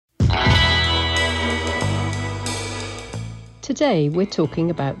Today we're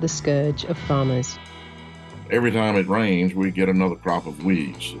talking about the scourge of farmers. Every time it rains, we get another crop of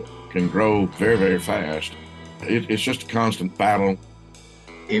weeds. It can grow very, very fast. It's just a constant battle.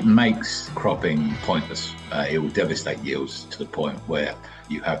 It makes cropping pointless. It will devastate yields to the point where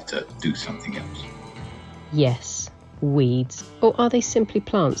you have to do something else. Yes, weeds. Or are they simply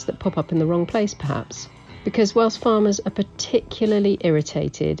plants that pop up in the wrong place, perhaps? Because whilst farmers are particularly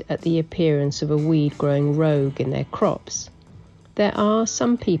irritated at the appearance of a weed growing rogue in their crops, there are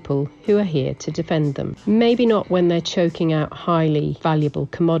some people who are here to defend them. Maybe not when they're choking out highly valuable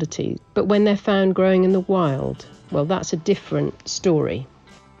commodities, but when they're found growing in the wild, well, that's a different story.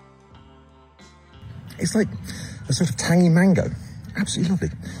 It's like a sort of tangy mango. Absolutely lovely.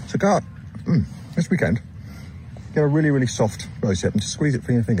 So go out this weekend, get a really, really soft rosehip and just squeeze it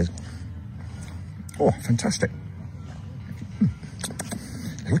between your fingers. Oh, fantastic.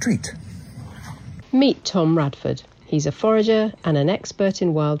 Little treat. Meet Tom Radford. He's a forager and an expert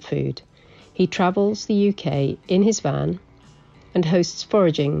in wild food. He travels the UK in his van and hosts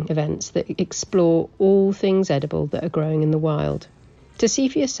foraging events that explore all things edible that are growing in the wild. To see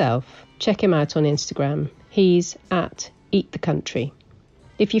for yourself, check him out on Instagram. He's at Eat the Country.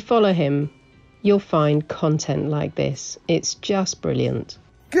 If you follow him, you'll find content like this. It's just brilliant.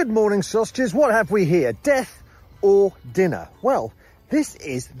 Good morning, sausages. What have we here? Death or dinner? Well, this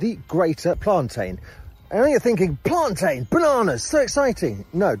is the Greater Plantain. I know you're thinking, plantain, bananas, so exciting.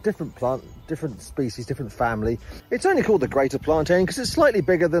 No, different plant, different species, different family. It's only called the Greater Plantain because it's slightly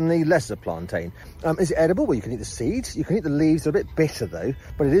bigger than the Lesser Plantain. Is it edible? Well, you can eat the seeds, you can eat the leaves. They're a bit bitter though,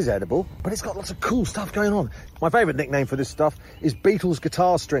 but it is edible. But it's got lots of cool stuff going on. My favourite nickname for this stuff is Beatles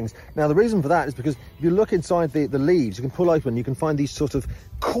guitar strings. Now, the reason for that is because if you look inside the leaves, you can pull open, you can find these sort of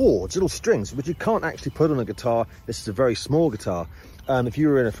chords, little strings, which you can't actually put on a guitar. This is a very small guitar. If you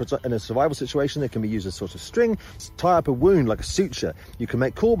were in a survival situation, they can be used as sort of string, tie up a wound like a suture. You can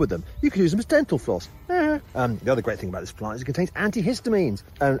make cord with them. You can use them as dental floss. The other great thing about this plant is it contains antihistamines.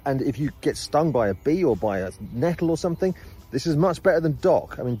 And if you get stung by a bee or by a nettle or something, this is much better than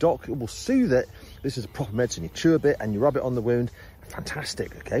DOC. I mean, DOC will soothe it. This is a proper medicine. You chew a bit and you rub it on the wound.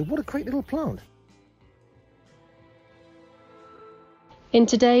 Fantastic, okay? What a great little plant. In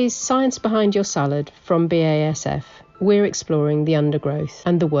today's Science Behind Your Salad from BASF, we're exploring the undergrowth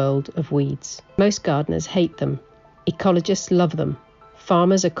and the world of weeds. Most gardeners hate them. Ecologists love them.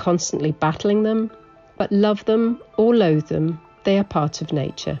 Farmers are constantly battling them, but love them or loathe them, they are part of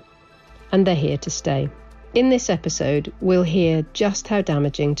nature. And they're here to stay. In this episode, we'll hear just how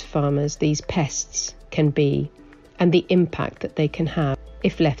damaging to farmers these pests can be and the impact that they can have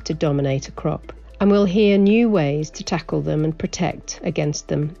if left to dominate a crop. And we'll hear new ways to tackle them and protect against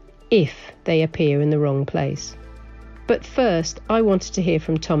them if they appear in the wrong place. But first, I wanted to hear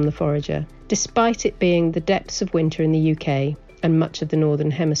from Tom the forager. Despite it being the depths of winter in the UK and much of the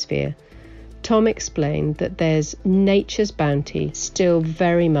Northern Hemisphere, Tom explained that there's nature's bounty still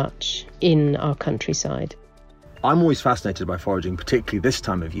very much in our countryside. I'm always fascinated by foraging, particularly this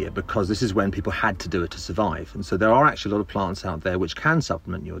time of year, because this is when people had to do it to survive. And so there are actually a lot of plants out there which can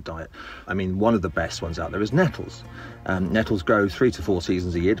supplement your diet. I mean, one of the best ones out there is nettles. Nettles grow 3 to 4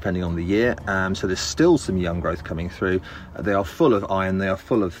 seasons a year, depending on the year. So there's still some young growth coming through. They are full of iron, they are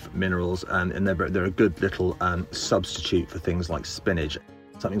full of minerals, and they're a good little substitute for things like spinach.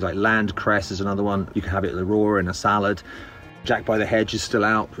 Something like land cress is another one. You can have it raw in a salad. Jack by the Hedge is still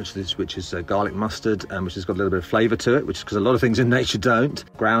out, which is garlic mustard, which has got a little bit of flavour to it, which is because a lot of things in nature don't.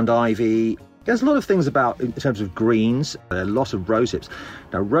 Ground ivy. There's a lot of things about, in terms of greens, a lot of rosehips.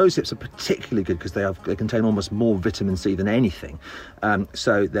 Now, rosehips are particularly good because they contain almost more vitamin C than anything.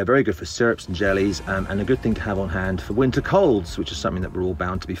 So they're very good for syrups and jellies, and a good thing to have on hand for winter colds, which is something that we're all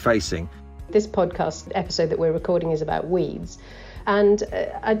bound to be facing. This podcast episode that we're recording is about weeds. And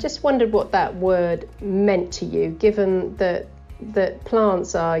I just wondered what that word meant to you, given that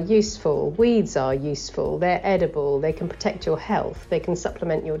plants are useful, weeds are useful, they're edible, they can protect your health, they can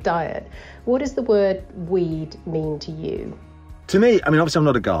supplement your diet. What does the word weed mean to you? To me, I mean, obviously I'm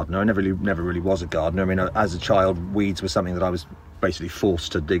not a gardener. I never really was a gardener. I mean, as a child, weeds were something that I was basically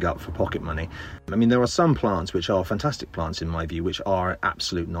forced to dig up for pocket money. I mean, there are some plants which are fantastic plants in my view, which are an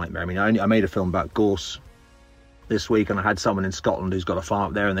absolute nightmare. I mean, I made a film about gorse this week, and I had someone in Scotland who's got a farm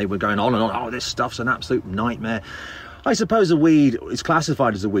up there, and they were going on and on, oh, this stuff's an absolute nightmare. I suppose a weed is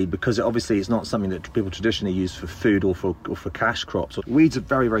classified as a weed because obviously it's not something that people traditionally use for food or for cash crops. Weeds are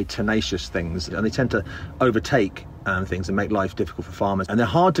very, very tenacious things, and they tend to overtake things and make life difficult for farmers, and they're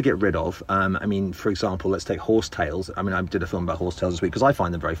hard to get rid of. I mean, for example, let's take horsetails. I mean, I did a film about horsetails this week because I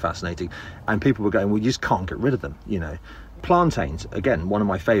find them very fascinating, and people were going, well, you just can't get rid of them, you know. Plantains, again, one of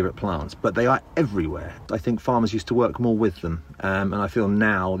my favourite plants, but they are everywhere. I think farmers used to work more with them, and I feel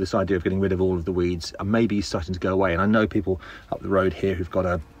now this idea of getting rid of all of the weeds maybe starting to go away. And I know people up the road here who've got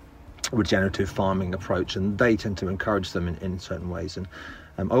a regenerative farming approach, and they tend to encourage them in certain ways. And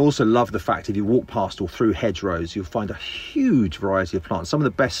I also love the fact if you walk past or through hedgerows, you'll find a huge variety of plants, some of the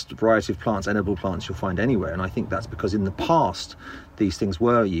best variety of plants, edible plants you'll find anywhere. And I think that's because in the past these things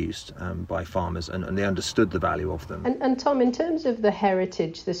were used by farmers, and they understood the value of them. And Tom, in terms of the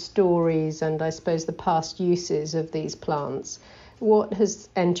heritage, the stories, and I suppose the past uses of these plants, what has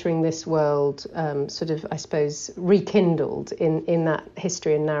entering this world sort of, I suppose, rekindled in that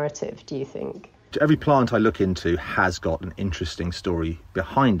history and narrative, do you think? Every plant I look into has got an interesting story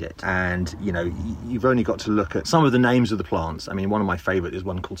behind it, and you know, you've only got to look at some of the names of the plants. I mean, one of my favourite is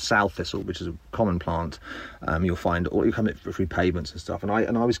one called sow thistle, which is a common plant. You'll find, or you come it through pavements and stuff. And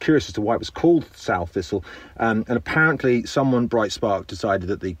I was curious as to why it was called sow thistle, and apparently someone bright spark decided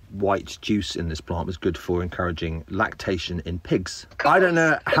that the white juice in this plant was good for encouraging lactation in pigs. I don't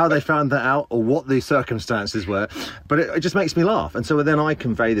know how they found that out or what the circumstances were, but it just makes me laugh. And so then I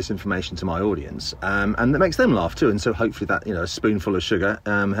convey this information to my audience. And that makes them laugh too, and so hopefully that, you know, a spoonful of sugar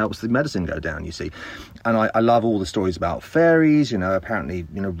helps the medicine go down, you see. And I love all the stories about fairies. You know, apparently,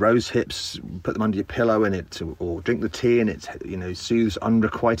 you know, rose hips, put them under your pillow and or drink the tea and it, you know, soothes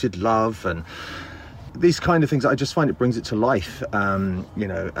unrequited love, and these kind of things. I just find it brings it to life.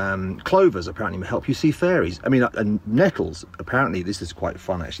 Clovers apparently help you see fairies. I mean, and nettles, apparently, this is quite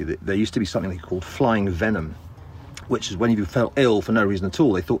fun actually. There used to be something called flying venom, which is when you felt ill for no reason at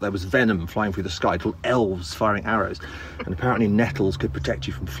all. They thought there was venom flying through the sky, called elves firing arrows. And apparently nettles could protect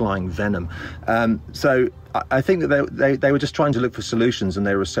you from flying venom. So I think that they were just trying to look for solutions, and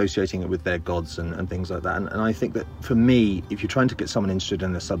they were associating it with their gods and things like that. And I think that for me, if you're trying to get someone interested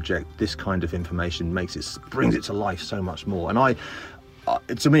in a subject, this kind of information brings it to life so much more. And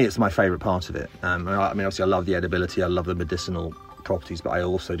to me, it's my favourite part of it. I mean, obviously I love the edibility, I love the medicinal properties, but I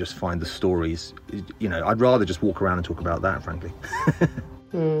also just find the stories, you know, I'd rather just walk around and talk about that, frankly.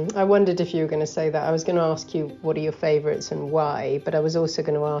 I wondered if you were going to say that. I was going to ask you what are your favourites and why, but I was also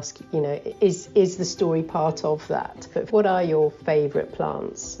going to ask, you know, is the story part of that? But what are your favourite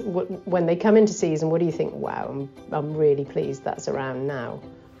plants? When they come into season, what do you think, wow, I'm really pleased that's around now?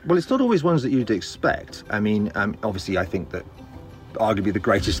 Well, it's not always ones that you'd expect. I mean, obviously I think that arguably the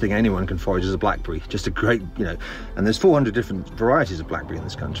greatest thing anyone can forage is a blackberry. Just a great, you know, and there's 400 different varieties of blackberry in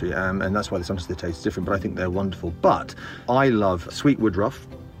this country, and that's why sometimes they taste different, but I think they're wonderful. But I love sweet woodruff.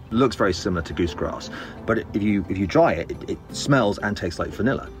 Looks very similar to goosegrass, but if you dry it, it smells and tastes like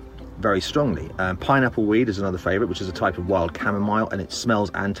vanilla very strongly. Pineapple weed is another favourite, which is a type of wild chamomile, and it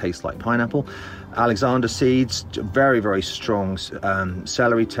smells and tastes like pineapple. Alexander seeds, very, very strong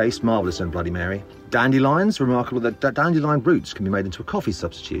celery taste, marvellous in Bloody Mary. Dandelions, remarkable that dandelion roots can be made into a coffee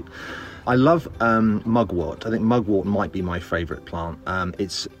substitute. I love mugwort. I think mugwort might be my favourite plant.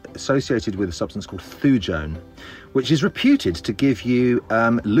 It's associated with a substance called thujone, which is reputed to give you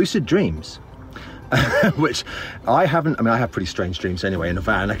lucid dreams. Which I haven't. I mean, I have pretty strange dreams anyway in a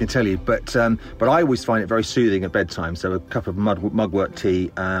van, I can tell you. But I always find it very soothing at bedtime. So a cup of mugwort tea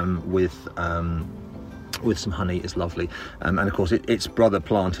with some honey is lovely. And of course, its brother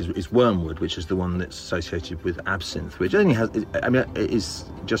plant is wormwood, which is the one that's associated with absinthe, which only has. I mean, it is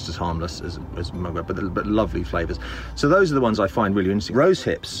just as harmless as mugwort, but lovely flavours. So those are the ones I find really interesting. Rose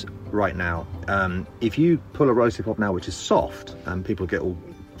hips right now. If you pull a rose hip up now, which is soft, people get all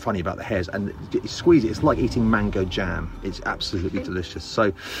funny about the hairs, and you squeeze it, it's like eating mango jam. It's absolutely delicious.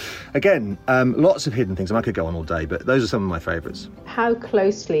 So again, lots of hidden things, and I could go on all day, but those are some of my favourites. How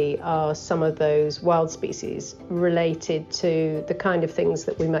closely are some of those wild species related to the kind of things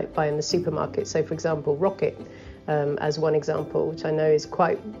that we might buy in the supermarket? So for example, rocket, as one example, which I know is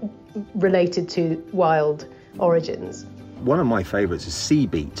quite related to wild origins. One of my favourites is sea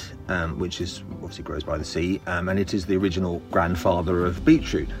beet, which is obviously grows by the sea, and it is the original grandfather of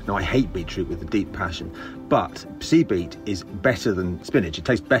beetroot. Now, I hate beetroot with a deep passion, but sea beet is better than spinach. It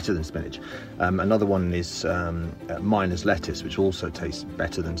tastes better than spinach. Another one is miner's lettuce, which also tastes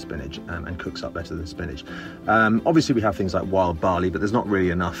better than spinach and cooks up better than spinach. Obviously, we have things like wild barley, but there's not really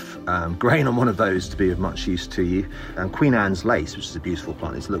enough grain on one of those to be of much use to you. Queen Anne's lace, which is a beautiful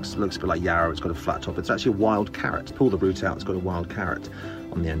plant. It looks a bit like yarrow. It's got a flat top. It's actually a wild carrot. Pull the root out, it's got a wild carrot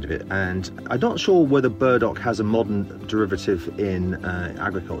on the end of it. And I'm not sure whether burdock has a modern derivative in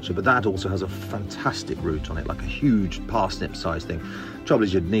agriculture, but that also has a fantastic root on it, like a huge parsnip-sized thing. Trouble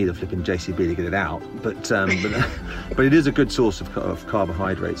is, you'd need a flipping JCB to get it out, but it is a good source of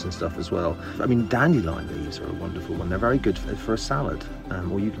carbohydrates and stuff as well. I mean, dandelion leaves are a wonderful one. They're very good for a salad,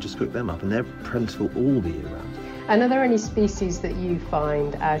 or you can just cook them up, and they're plentiful all the year round. And are there any species that you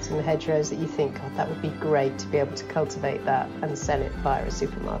find out in the hedgerows that you think, oh, that would be great to be able to cultivate that and sell it via a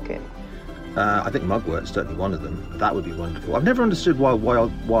supermarket? I think mugwort's certainly one of them. That would be wonderful. I've never understood why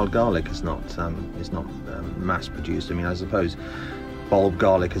wild garlic is not mass produced. I mean, I suppose bulb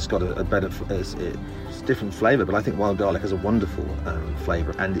garlic has got a better, it's different flavour, but I think wild garlic has a wonderful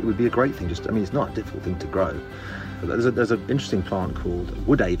flavour, and it would be a great thing. Just, I mean, it's not a difficult thing to grow. But there's an interesting plant called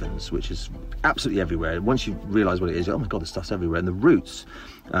woodavens, which is absolutely everywhere. Once you realise what it is, oh my God, the stuff's everywhere. And the roots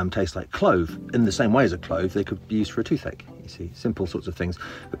taste like clove. In the same way as a clove, they could be used for a toothache. You see, simple sorts of things.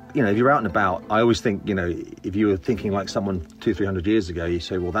 But, you know, if you're out and about, I always think, you know, if you were thinking like someone 200-300 years ago, you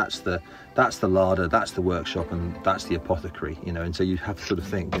say, well, that's the larder, that's the workshop, and that's the apothecary, you know. And so you have to sort of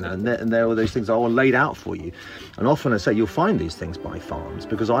think, you know, and there all those things are all laid out for you. And often I say you'll find these things by farms,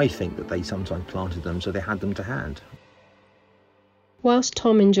 because I think that they sometimes planted them so they had them to hand. Whilst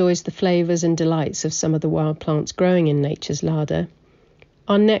Tom enjoys the flavours and delights of some of the wild plants growing in nature's larder,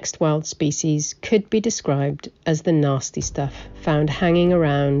 our next wild species could be described as the nasty stuff found hanging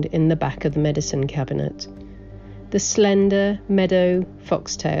around in the back of the medicine cabinet. The slender meadow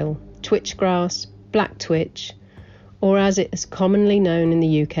foxtail, twitchgrass, black twitch, or as it is commonly known in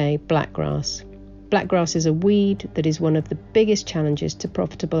the UK, blackgrass. Blackgrass is a weed that is one of the biggest challenges to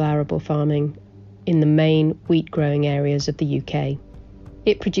profitable arable farming in the main wheat growing areas of the UK.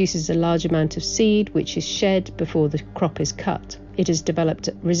 It produces a large amount of seed which is shed before the crop is cut. It has developed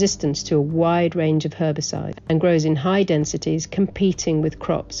resistance to a wide range of herbicides and grows in high densities, competing with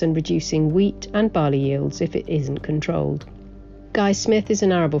crops and reducing wheat and barley yields if it isn't controlled. Guy Smith is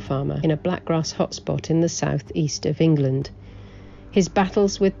an arable farmer in a blackgrass hotspot in the south-east of England. His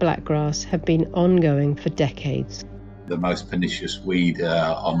battles with blackgrass have been ongoing for decades. The most pernicious weed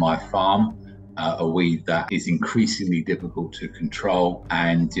on my farm, a weed that is increasingly difficult to control,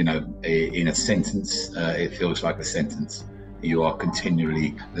 and, you know, in a sentence, it feels like a sentence. You are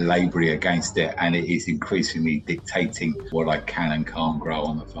continually labouring against it, and it is increasingly dictating what I can and can't grow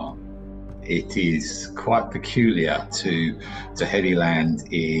on the farm. It is quite peculiar to heady land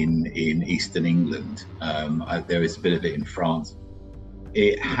in eastern England. There is a bit of it in France.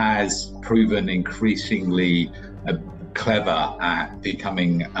 It has proven increasingly clever at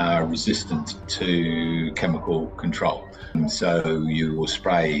becoming resistant to chemical control. So you will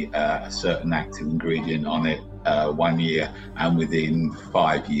spray a certain active ingredient on it 1 year, and within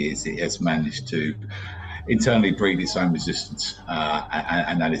 5 years it has managed to internally breed its own resistance,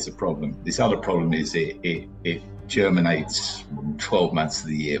 and that is a problem. This other problem is it germinates 12 months of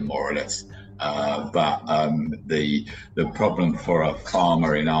the year, more or less. But the problem for a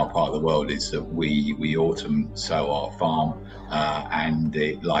farmer in our part of the world is that we autumn sow our farm, and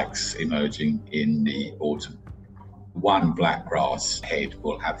it likes emerging in the autumn. One blackgrass head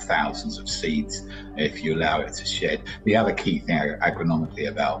will have thousands of seeds if you allow it to shed. The other key thing agronomically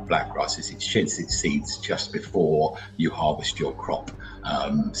about blackgrass is it sheds its seeds just before you harvest your crop.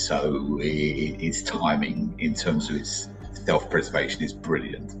 So its timing in terms of its self-preservation is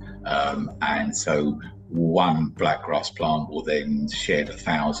brilliant. And so one blackgrass plant will then shed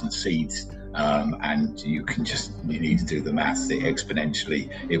 1,000 seeds, and you need to do the maths.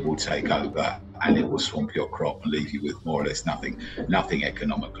 Exponentially, it will take over, and it will swamp your crop and leave you with more or less nothing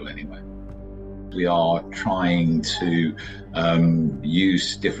economical anyway. We are trying to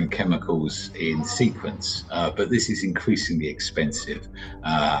use different chemicals in sequence, but this is increasingly expensive,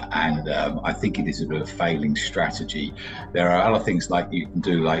 and I think it is a bit of a failing strategy. There are other things like you can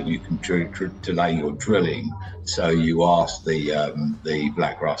do, like you can delay your drilling, so you ask the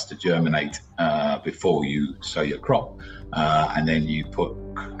blackgrass to germinate before you sow your crop, and then you put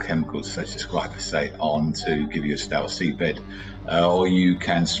chemicals such as glyphosate on to give you a stale seedbed, or you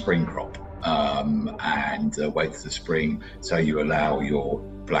can spring crop. And wait for the spring, so you allow your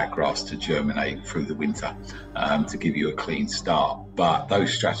blackgrass to germinate through the winter to give you a clean start. But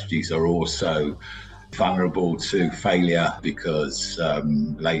those strategies are also vulnerable to failure because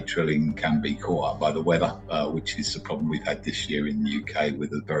late drilling can be caught up by the weather, which is the problem we've had this year in the UK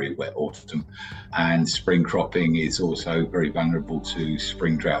with a very wet autumn. And spring cropping is also very vulnerable to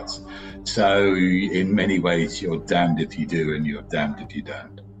spring droughts. So in many ways, you're damned if you do and you're damned if you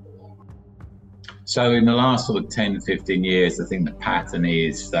don't. So in the last sort of 10, 15 years, I think the pattern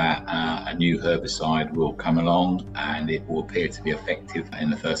is that a new herbicide will come along and it will appear to be effective in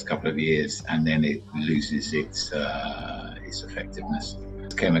the first couple of years, and then it loses its effectiveness.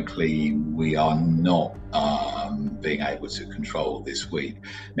 Chemically, we are not being able to control this weed.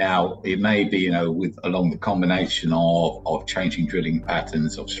 Now, it may be, along the combination of changing drilling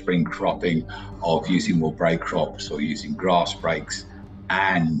patterns, of spring cropping, of using more break crops or using grass breaks,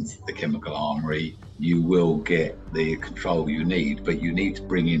 and the chemical armory, you will get the control you need, but you need to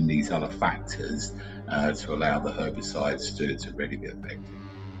bring in these other factors to allow the herbicides to really be effective.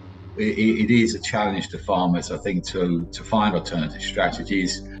 It is a challenge to farmers, I think, to find alternative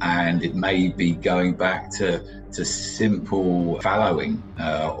strategies, and it may be going back to simple fallowing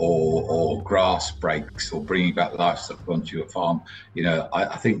or grass breaks or bringing back livestock onto your farm.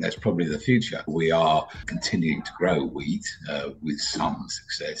 I think that's probably the future. We are continuing to grow wheat with some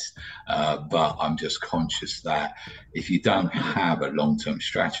success, but I'm just conscious that if you don't have a long-term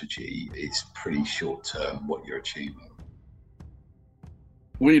strategy, it's pretty short-term what you're achieving.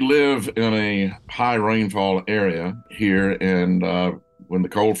 We live in a high rainfall area here, and when the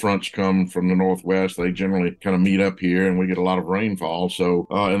cold fronts come from the northwest, they generally kind of meet up here, and we get a lot of rainfall. So,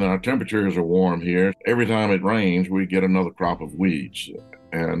 and our temperatures are warm here. Every time it rains, we get another crop of weeds,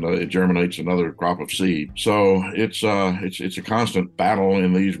 and it germinates another crop of seed. So it's a constant battle,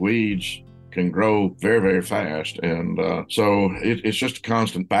 and these weeds can grow very, very fast. And so it's just a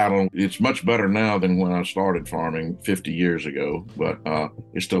constant battle. It's much better now than when I started farming 50 years ago, but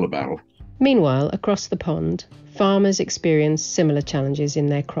it's still a battle. Meanwhile, across the pond, farmers experience similar challenges in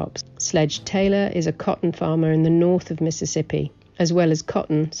their crops. Sledge Taylor is a cotton farmer in the north of Mississippi. As well as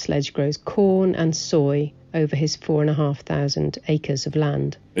cotton, Sledge grows corn and soy over his 4,500 acres of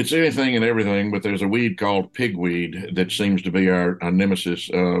land. It's anything and everything, but there's a weed called pigweed that seems to be our nemesis.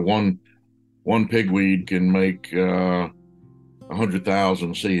 One pigweed can make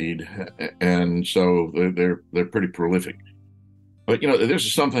 100,000 seed, and so they're pretty prolific. But this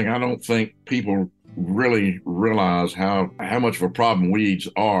is something I don't think people really realize how much of a problem weeds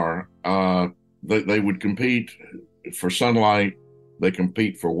are. They would compete for sunlight, they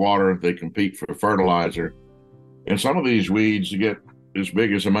compete for water, they compete for fertilizer, and some of these weeds get as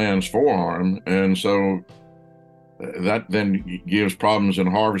big as a man's forearm, and so that then gives problems in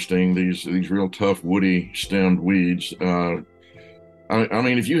harvesting these real tough woody stemmed weeds. I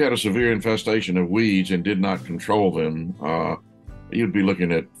mean, if you had a severe infestation of weeds and did not control them, you'd be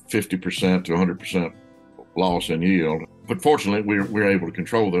looking at 50% to 100% loss in yield. But fortunately, we're able to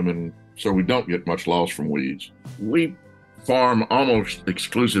control them, and so we don't get much loss from weeds. We farm almost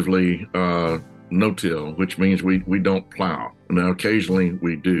exclusively no-till, which means we don't plow. Now, occasionally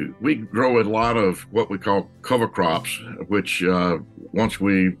we do. We grow a lot of what we call cover crops, which about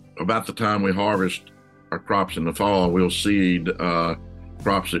the time we harvest our crops in the fall, we'll seed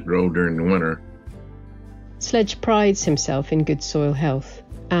crops that grow during the winter. Sledge prides himself in good soil health,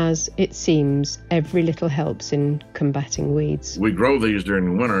 as it seems every little helps in combating weeds. We grow these during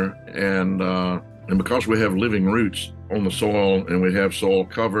the winter, and because we have living roots on the soil and we have soil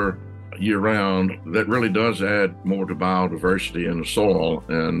cover year-round, that really does add more to biodiversity in the soil.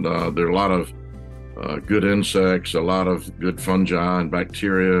 And there are a lot of good insects, a lot of good fungi and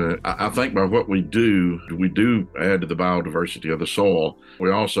bacteria. I think by what we do add to the biodiversity of the soil. We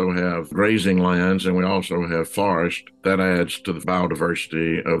also have grazing lands, and we also have forest that adds to the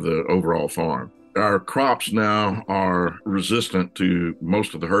biodiversity of the overall farm. Our crops now are resistant to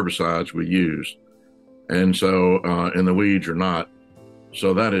most of the herbicides we use, and so and the weeds are not.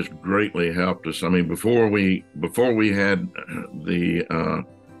 So that has greatly helped us. I mean, before we had the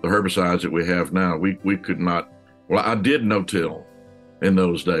herbicides that we have now, we could not. Well, I did no-till in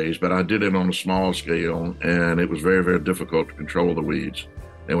those days, but I did it on a small scale, and it was very, very difficult to control the weeds,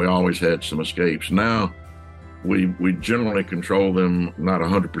 and we always had some escapes. Now, we generally control them, not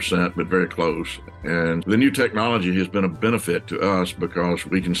 100%, but very close. And the new technology has been a benefit to us because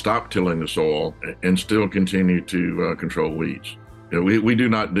we can stop tilling the soil and still continue to control weeds. We do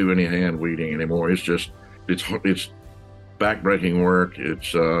not do any hand weeding anymore. It's backbreaking work.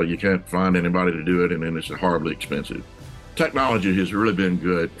 It's you can't find anybody to do it, and then it's horribly expensive. Technology has really been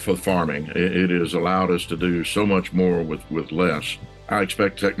good for farming. It has allowed us to do so much more with less. I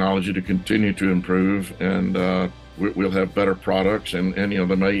expect technology to continue to improve, and we'll have better products, and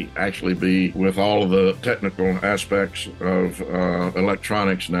there may actually be, with all of the technical aspects of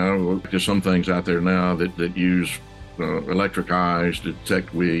electronics now, there's some things out there now that use electric eyes to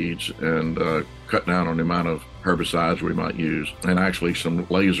detect weeds and cut down on the amount of herbicides we might use. And actually some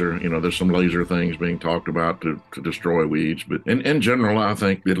laser, there's some laser things being talked about to destroy weeds. But in general, I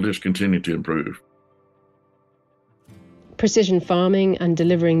think it'll just continue to improve. Precision farming and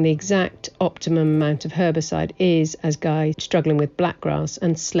delivering the exact optimum amount of herbicide is, as Guy struggling with blackgrass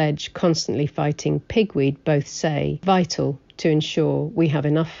and Sledge constantly fighting pigweed both say, vital to ensure we have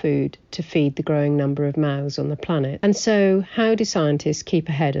enough food to feed the growing number of mouths on the planet. And so, how do scientists keep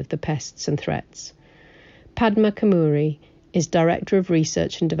ahead of the pests and threats? Padma Kamuri is Director of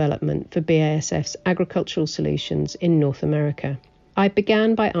Research and Development for BASF's Agricultural Solutions in North America. I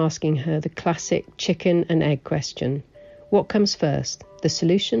began by asking her the classic chicken and egg question. What comes first, the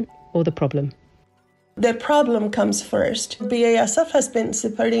solution or the problem? The problem comes first. BASF has been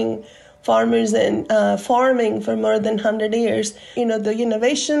supporting farmers in farming for more than 100 years. The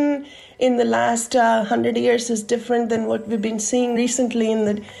innovation in the last 100 years is different than what we've been seeing recently in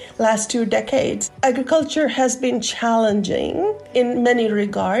the last 2 decades. Agriculture has been challenging in many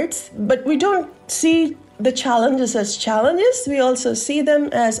regards, but we don't see the challenges as challenges. We also see them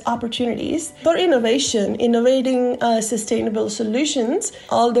as opportunities for innovation, innovating sustainable solutions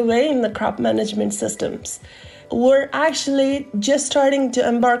all the way in the crop management systems. We're actually just starting to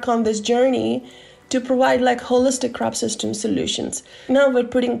embark on this journey to provide holistic crop system solutions. Now we're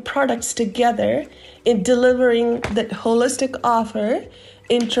putting products together in delivering that holistic offer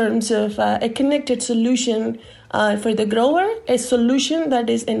in terms of a connected solution for the grower, a solution that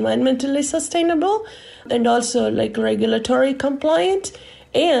is environmentally sustainable and also regulatory compliant,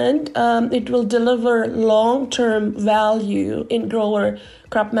 and it will deliver long-term value in grower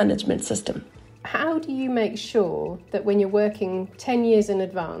crop management system. How do you make sure that when you're working 10 years in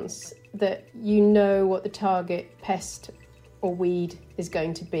advance that you know what the target pest or weed is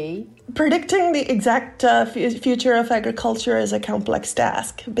going to be? Predicting the exact future of agriculture is a complex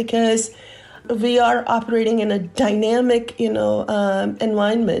task because we are operating in a dynamic,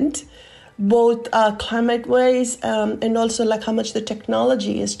 environment, both climate-wise and also how much the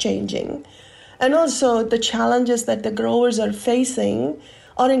technology is changing. And also the challenges that the growers are facing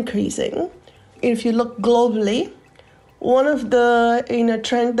are increasing. If you look globally, one of the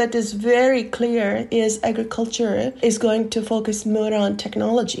trend that is very clear is agriculture is going to focus more on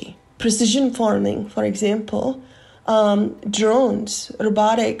technology. Precision farming, for example, drones,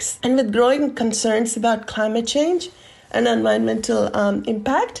 robotics, and with growing concerns about climate change and environmental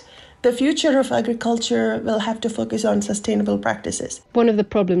impact, the future of agriculture will have to focus on sustainable practices. One of the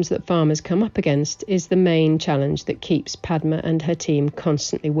problems that farmers come up against is the main challenge that keeps Padma and her team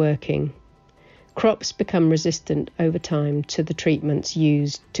constantly working. Crops become resistant over time to the treatments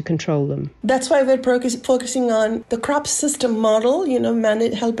used to control them. That's why we're focusing on the crop system model,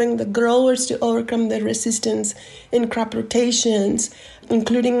 helping the growers to overcome their resistance in crop rotations,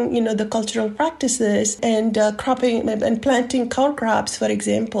 including, the cultural practices and cropping and planting cover crops, for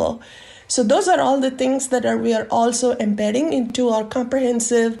example. So those are all the things that we are also embedding into our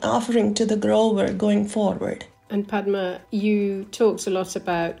comprehensive offering to the grower going forward. And Padma, you talked a lot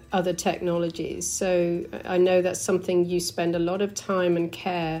about other technologies. So I know that's something you spend a lot of time and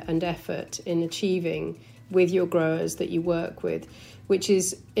care and effort in achieving with your growers that you work with, which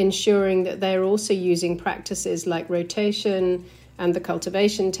is ensuring that they're also using practices like rotation and the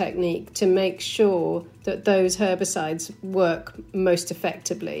cultivation technique to make sure that those herbicides work most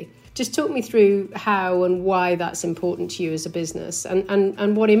effectively. Just talk me through how and why that's important to you as a business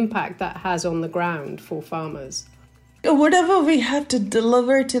and what impact that has on the ground for farmers. Whatever we have to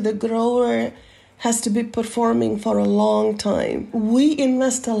deliver to the grower has to be performing for a long time. We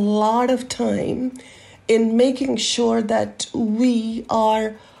invest a lot of time in making sure that we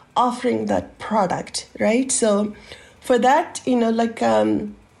are offering that product, right? So for that, we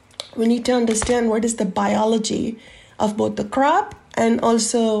need to understand what is the biology of both the crop and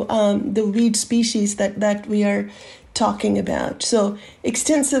also the weed species that we are talking about. So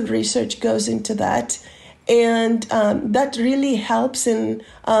extensive research goes into that. And that really helps in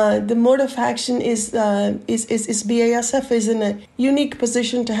the mode of action is BASF is in a unique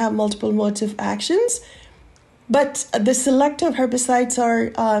position to have multiple modes of actions. But the selective herbicides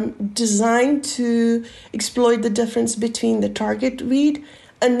are designed to exploit the difference between the target weed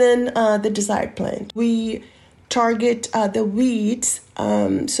and then the desired plant. We target the weeds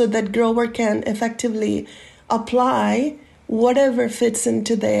so that grower can effectively apply whatever fits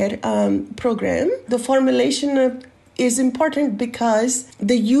into their program. The formulation is important because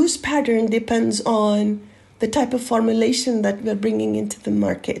the use pattern depends on the type of formulation that we're bringing into the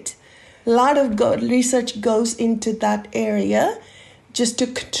market. A lot of research goes into that area just to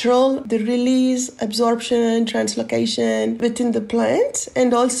control the release, absorption, translocation within the plant,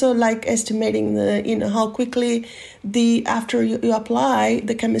 and also estimating the how quickly after you apply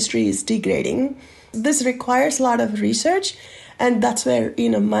the chemistry is degrading. This requires a lot of research, and that's where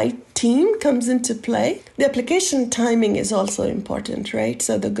my team comes into play. The application timing is also important, right?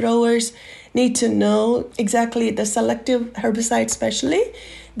 So the growers need to know exactly the selective herbicide, especially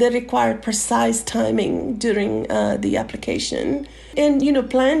they require precise timing during the application. And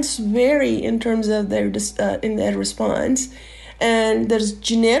plants vary in terms of their response. And there's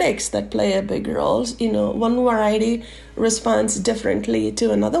genetics that play a big role. One variety responds differently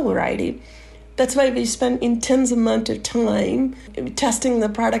to another variety. That's why we spend intense amount of time testing the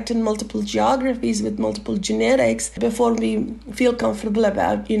product in multiple geographies with multiple genetics before we feel comfortable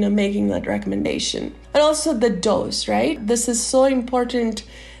about, making that recommendation. And also the dose, right? This is so important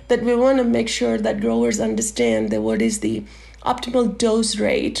that we want to make sure that growers understand that what is the optimal dose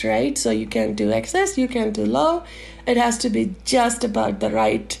rate, right? So you can't do excess, you can't do low. It has to be just about the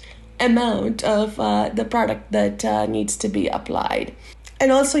right amount of the product that needs to be applied.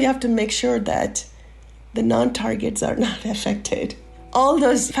 And also you have to make sure that the non-targets are not affected. All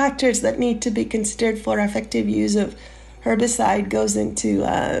those factors that need to be considered for effective use of herbicide goes into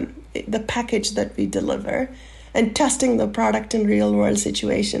the package that we deliver, and testing the product in real-world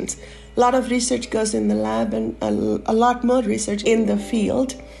situations. A lot of research goes in the lab and a lot more research in the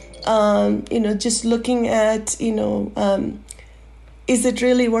field. Just looking at, is it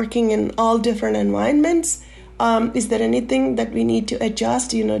really working in all different environments? Is there anything that we need to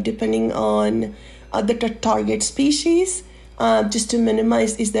adjust, depending on the target species, just to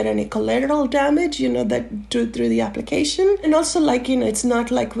minimize, is there any collateral damage, that through the application? And also, it's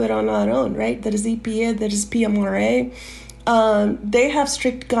not like we're on our own, right? There is EPA, there is PMRA. They have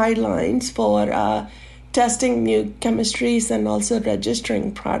strict guidelines for testing new chemistries and also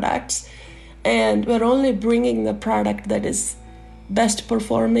registering products. And we're only bringing the product that is best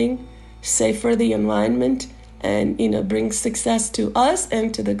performing, safe for the environment, and brings success to us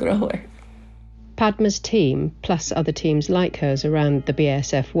and to the grower. Padma's team, plus other teams like hers around the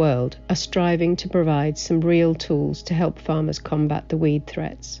BASF world, are striving to provide some real tools to help farmers combat the weed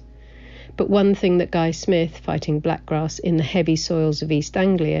threats. But one thing that Guy Smith, fighting blackgrass in the heavy soils of East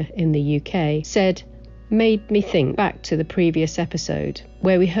Anglia in the UK, said made me think back to the previous episode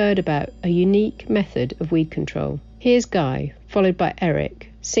where we heard about a unique method of weed control. Here's Guy, followed by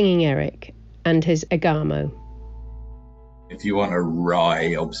Eric, Singing Eric, and his Agamo. If you want a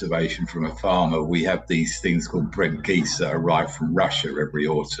rye observation from a farmer, we have these things called Brent geese that arrive from Russia every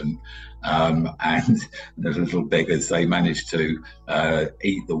autumn. And the little beggars, they manage to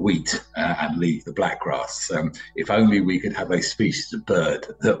eat the wheat and leave the blackgrass. If only we could have a species of bird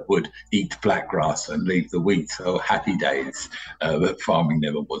that would eat blackgrass and leave the wheat. Oh, happy days, but farming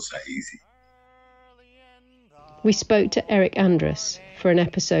never was that easy. We spoke to Eric Andrus for an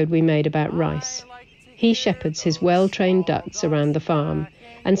episode we made about rice. He shepherds his well-trained ducks around the farm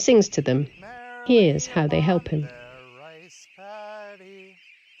and sings to them. Here's how they help him.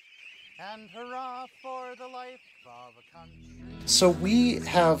 So we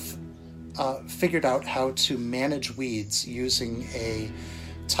have figured out how to manage weeds using a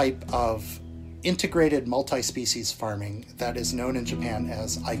type of integrated multi-species farming that is known in Japan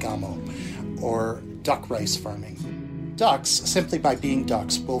as Agamo, or duck rice farming. Ducks, simply by being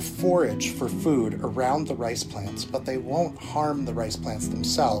ducks, will forage for food around the rice plants, but they won't harm the rice plants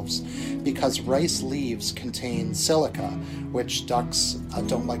themselves because rice leaves contain silica, which ducks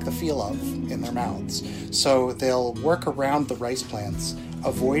don't like the feel of in their mouths. So they'll work around the rice plants,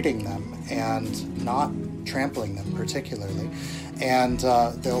 avoiding them and not trampling them particularly. And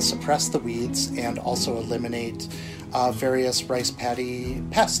they'll suppress the weeds and also eliminate various rice paddy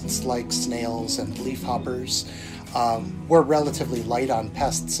pests like snails and leafhoppers. We're relatively light on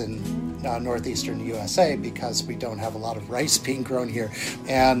pests in northeastern USA because we don't have a lot of rice being grown here.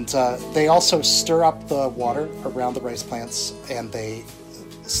 And they also stir up the water around the rice plants, and they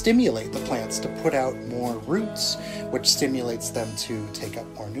stimulate the plants to put out more roots, which stimulates them to take up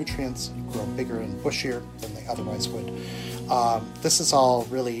more nutrients, grow bigger and bushier than they otherwise would. This is all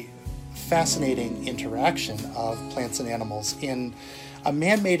really fascinating interaction of plants and animals in a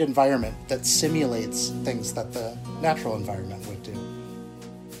man-made environment that simulates things that the natural environment would do.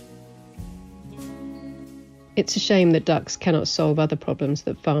 It's a shame that ducks cannot solve other problems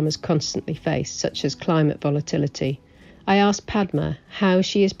that farmers constantly face, such as climate volatility. I asked Padma how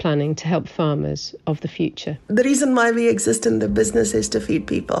she is planning to help farmers of the future. The reason why we exist in the business is to feed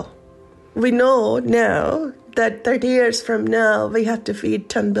people. We know now that 30 years from now, we have to feed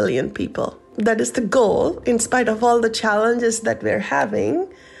 10 billion people. That is the goal, in spite of all the challenges that we're having.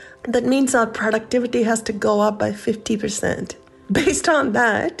 That means our productivity has to go up by 50%. Based on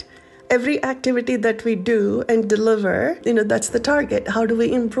that, every activity that we do and deliver, that's the target. How do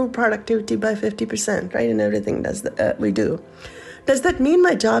we improve productivity by 50%, right? In everything we do. Does that mean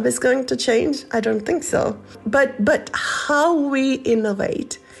my job is going to change? I don't think so. But how we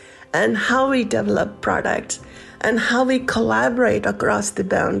innovate and how we develop products and how we collaborate across the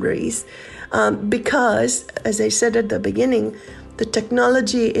boundaries, because, as I said at the beginning, the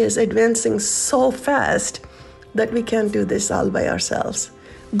technology is advancing so fast that we can't do this all by ourselves.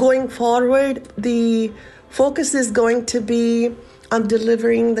 Going forward, the focus is going to be on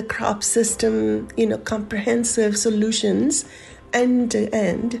delivering the crop system, comprehensive solutions end to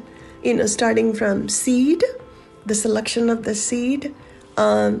end, starting from seed, the selection of the seed,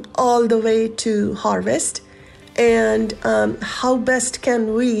 all the way to harvest, and how best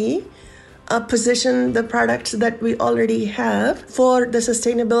can we position the products that we already have for the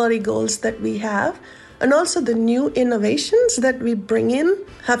sustainability goals that we have. And also the new innovations that we bring in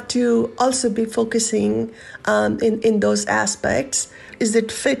have to also be focusing in those aspects. Is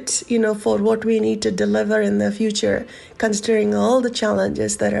it fit, for what we need to deliver in the future, considering all the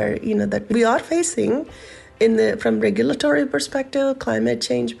challenges that are, that we are facing from regulatory perspective, climate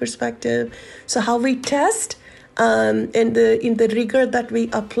change perspective. So how we test in the rigor that we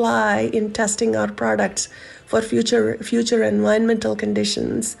apply in testing our products for future environmental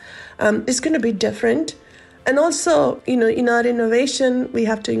conditions is going to be different. And also, in our innovation, we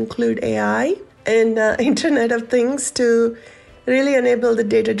have to include AI and Internet of Things to really enable the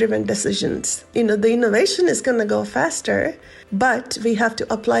data-driven decisions. The innovation is going to go faster, but we have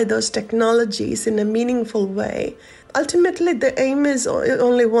to apply those technologies in a meaningful way. Ultimately, the aim is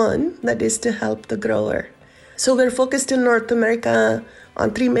only one, that is to help the grower. So we're focused in North America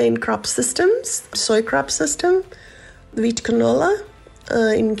on 3 main crop systems: soy crop system, wheat canola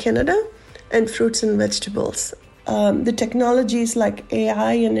in Canada, and fruits and vegetables. The technologies like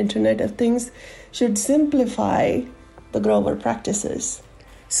AI and Internet of Things should simplify the grower practices.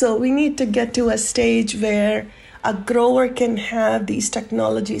 So we need to get to a stage where a grower can have these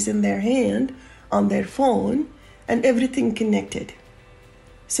technologies in their hand, on their phone, and everything connected.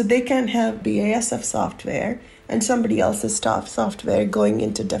 So they can have BASF software and somebody else's software going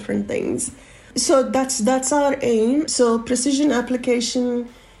into different things. So that's our aim. So precision application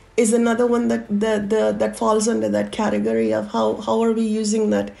is another one that falls under that category of how are we using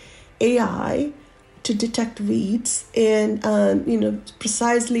that AI to detect weeds and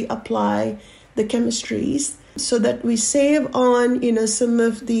precisely apply the chemistries so that we save on some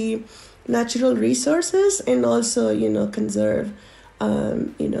of the natural resources and also conserve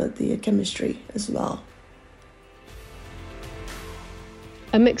the chemistry as well.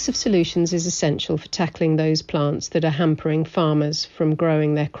 A mix of solutions is essential for tackling those plants that are hampering farmers from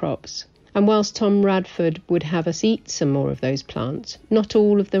growing their crops. And whilst Tom Radford would have us eat some more of those plants, not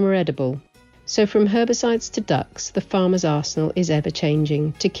all of them are edible. So from herbicides to ducks, the farmer's arsenal is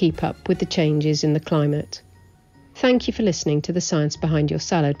ever-changing to keep up with the changes in the climate. Thank you for listening to The Science Behind Your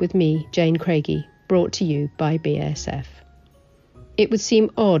Salad with me, Jane Craigie, brought to you by BASF. It would seem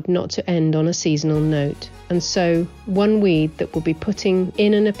odd not to end on a seasonal note, and so one weed that will be putting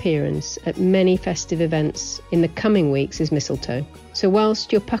in an appearance at many festive events in the coming weeks is mistletoe. So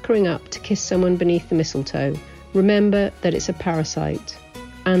whilst you're puckering up to kiss someone beneath the mistletoe, remember that it's a parasite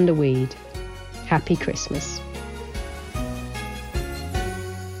and a weed. Happy Christmas.